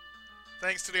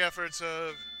thanks to the efforts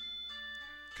of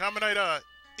Kamen Rider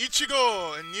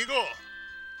Ichigo and Nigo.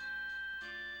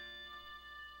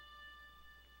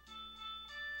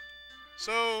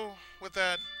 So, with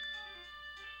that,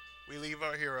 we leave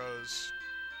our heroes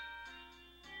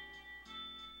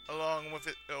along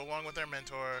with their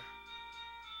mentor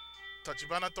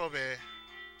Tachibana Tobe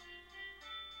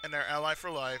and their ally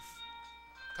for life,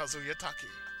 Kazuya Taki.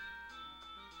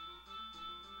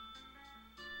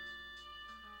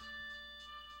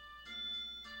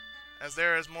 As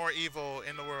there is more evil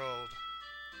in the world,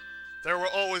 there will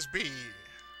always be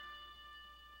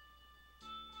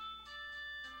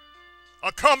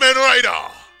a Kamen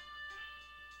Rider!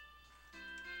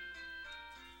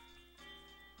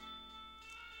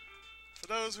 For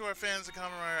those who are fans of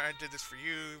Kamen Rider, I did this for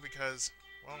you because,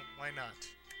 well, why not?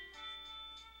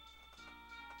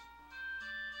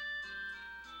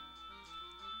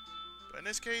 But in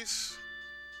this case,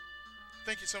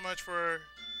 thank you so much for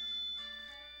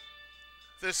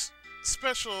this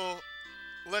special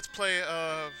Let's Play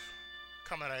of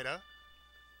Kamen Rider.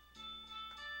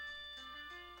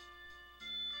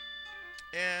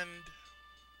 And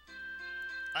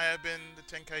I have been the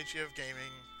Tenkaichi of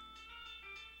gaming.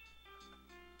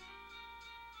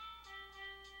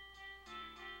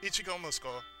 Ichigo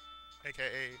Musko,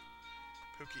 aka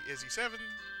Pookie Izzy 7.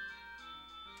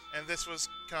 And this was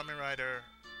Kamen Rider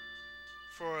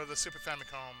for the Super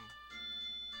Famicom,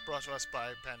 brought to us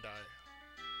by Bandai.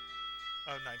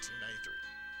 of 1993.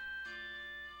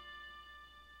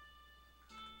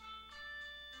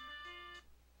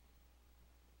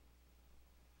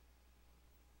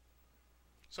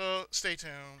 So stay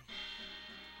tuned,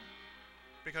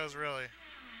 because really,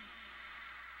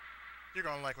 you're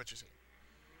gonna like what you see.